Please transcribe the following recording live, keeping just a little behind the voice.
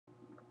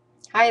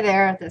Hi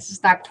there, this is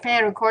Dr.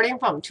 Pan recording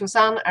from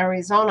Tucson,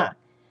 Arizona.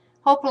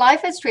 Hope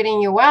life is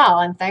treating you well,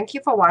 and thank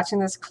you for watching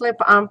this clip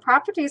on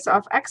properties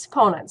of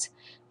exponents.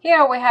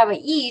 Here we have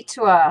an e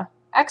to a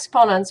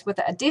exponents with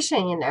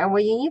addition in there.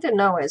 What you need to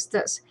know is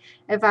this.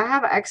 If I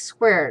have x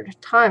squared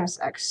times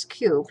x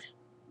cubed,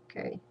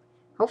 okay,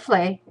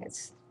 hopefully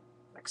it's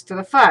x to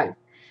the 5.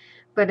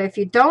 But if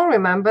you don't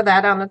remember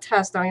that on the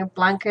test, don't you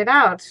blank it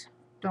out.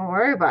 Don't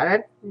worry about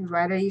it. You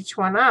write each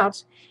one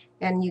out,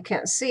 and you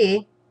can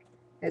see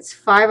it's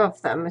 5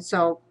 of them.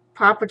 So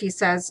property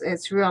says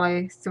it's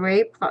really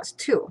 3 plus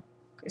 2.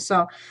 Okay,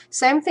 so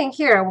same thing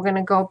here. We're going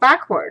to go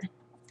backward.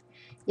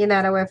 In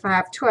other words, if I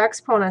have two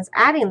exponents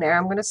adding there,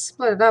 I'm going to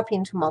split it up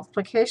into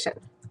multiplication.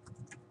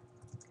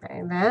 Okay,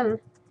 and then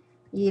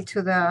e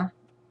to the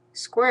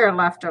square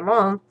left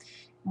alone.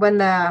 When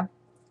the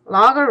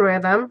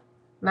logarithm,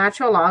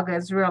 natural log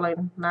is really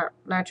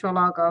natural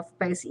log of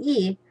base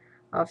e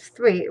of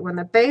 3. When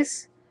the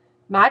base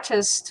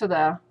matches to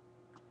the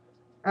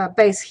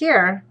base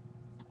here,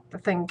 the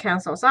thing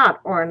cancels out.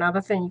 Or another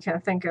thing you can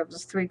think of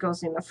is 3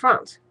 goes in the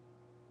front.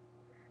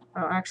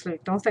 Oh, actually,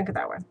 don't think of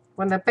that one.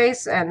 When the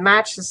base and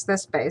matches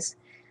this base,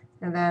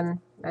 and then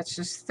let's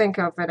just think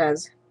of it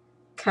as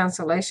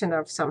cancellation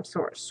of some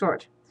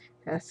sort.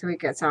 And 3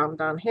 gets out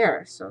down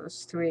here, so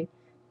it's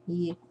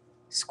 3e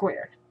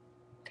squared.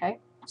 Okay,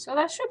 so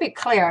that should be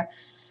clear.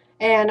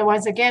 And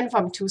once again,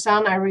 from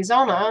Tucson,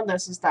 Arizona,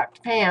 this is Dr.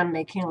 Pan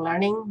making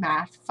learning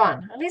math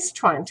fun, at least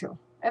trying to.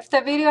 If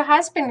the video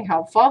has been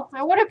helpful,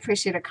 I would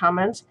appreciate a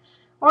comment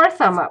or a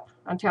thumb up.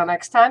 Until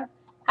next time,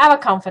 have a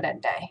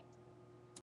confident day.